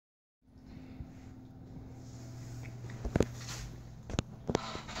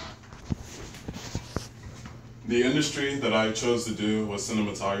The industry that I chose to do was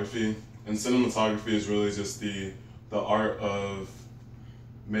cinematography, and cinematography is really just the art of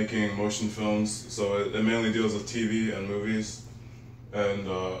making motion films. So it mainly deals with TV and movies. And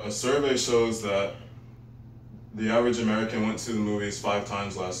a survey shows that the average American went to the movies 5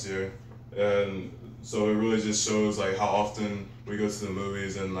 times last year, and so it really just shows like how often we go to the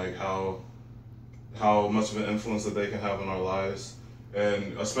movies and like how much of an influence that they can have on our lives.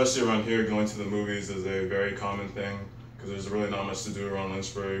 And especially around here, going to the movies is a very common thing because there's really not much to do around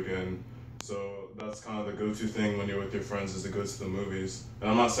Lynchburg, and so that's kind of the go-to thing when you're with your friends is to go to the movies.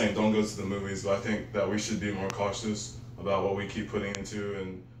 And I'm not saying don't go to the movies, but I think that we should be more cautious about what we keep putting into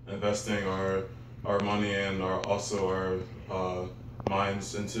and investing our money and our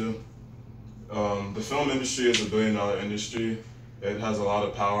minds into. The film industry is a billion-dollar industry. It has a lot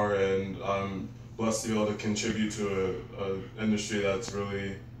of power, and I'm blessed to be able to contribute to an industry that's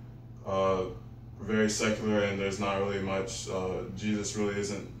really very secular, and there's not really much, Jesus really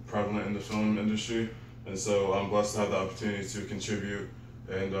isn't prevalent in the film industry. And so I'm blessed to have the opportunity to contribute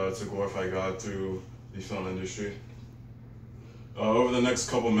and to glorify God through the film industry. Over the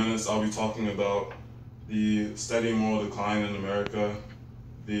next couple minutes, I'll be talking about the steady moral decline in America,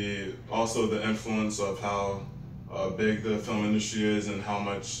 also the influence of how big the film industry is and how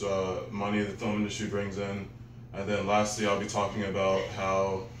much money the film industry brings in. And then lastly, I'll be talking about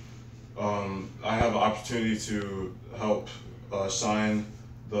how I have an opportunity to help shine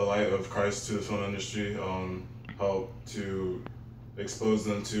the light of Christ to the film industry, help to expose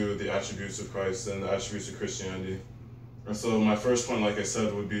them to the attributes of Christ and the attributes of Christianity. And so my first point, like I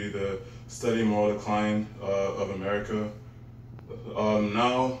said, would be the steady moral decline of America.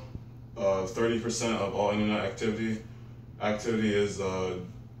 Now, 30% of all internet activity is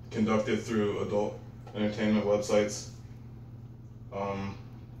conducted through adult entertainment websites.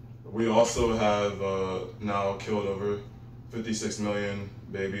 We also have now killed over 56 million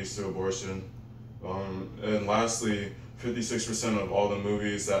babies through abortion. And lastly, 56% of all the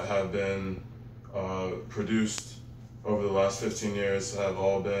movies that have been produced over the last 15 years have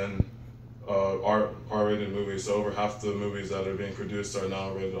all been R-rated movies. So over half the movies that are being produced are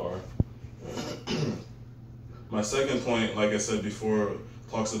now rated R. My second point, like I said before,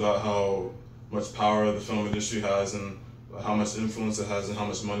 talks about how much power the film industry has and how much influence it has and how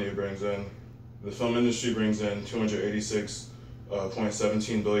much money it brings in. The film industry brings in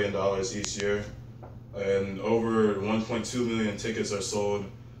 $286.17 billion each year, and over 1.2 million tickets are sold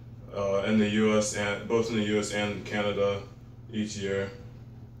in the U.S. and both in the U.S. and Canada each year.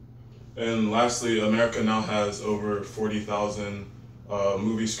 And lastly, America now has over 40,000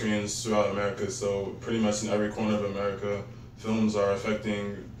 movie screens throughout America. So pretty much in every corner of America, films are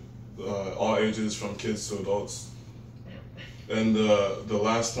affecting all ages from kids to adults. And the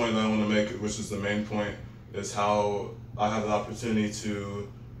last point that I want to make, which is the main point, is how I have the opportunity to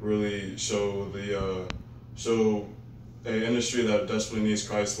really show an industry that desperately needs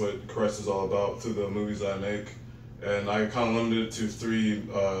Christ, what Christ is all about, through the movies that I make. And I kind of limited it to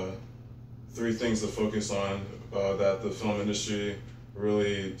three things to focus on that the film industry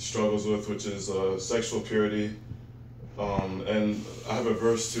really struggles with, which is sexual purity. And I have a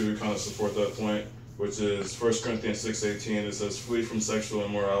verse to kind of support that point, which is 1 Corinthians 6:18. It says, "Flee from sexual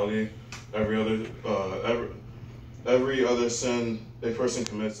immorality. Every other sin a person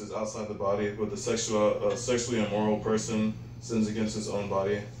commits is outside the body, but the sexually immoral person sins against his own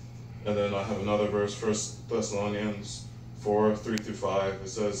body." And then I have another verse, 1 Thessalonians 4:3-5. It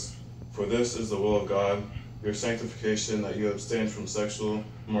says, "For this is the will of God, your sanctification, that you abstain from sexual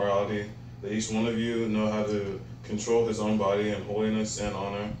immorality, that each one of you know how to control his own body in holiness and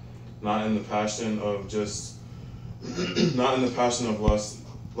honor, not in the passion of lust,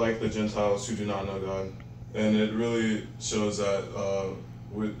 like the Gentiles who do not know God." And it really shows that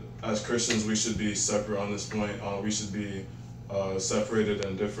as Christians, we should be separate on this point. We should be separated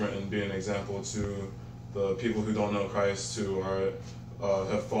and different and be an example to the people who don't know Christ, who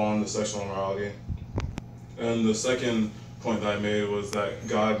have fallen to sexual immorality. And the second point that I made was that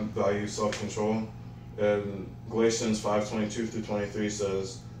God values self-control. And Galatians 5:22-23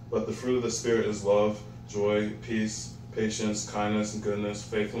 says, "But the fruit of the Spirit is love, joy, peace, patience, kindness, goodness,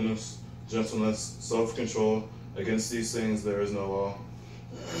 faithfulness, gentleness, self-control. Against these things there is no law."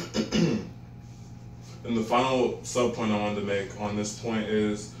 And the final sub-point I wanted to make on this point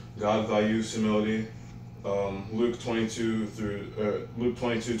is God values humility. Luke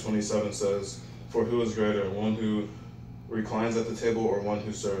 22:27 says, "For who is greater, one who reclines at the table or one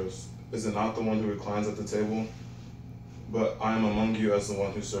who serves? Is it not the one who reclines at the table? But I am among you as the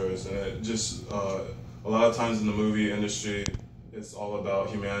one who serves." And it just, a lot of times in the movie industry, it's all about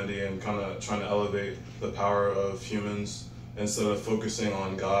humanity and kind of trying to elevate the power of humans instead of focusing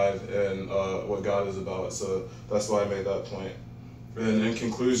on God and what God is about. So that's why I made that point. And in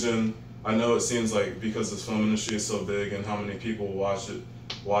conclusion, I know it seems like because this film industry is so big and how many people watch it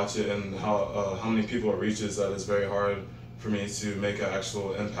and how many people it reaches, that it's very hard for me to make an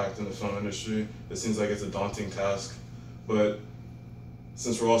actual impact in the film industry. It seems like it's a daunting task, but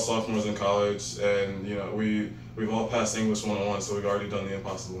since we're all sophomores in college and we've all passed English 101, so we've already done the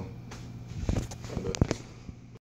impossible.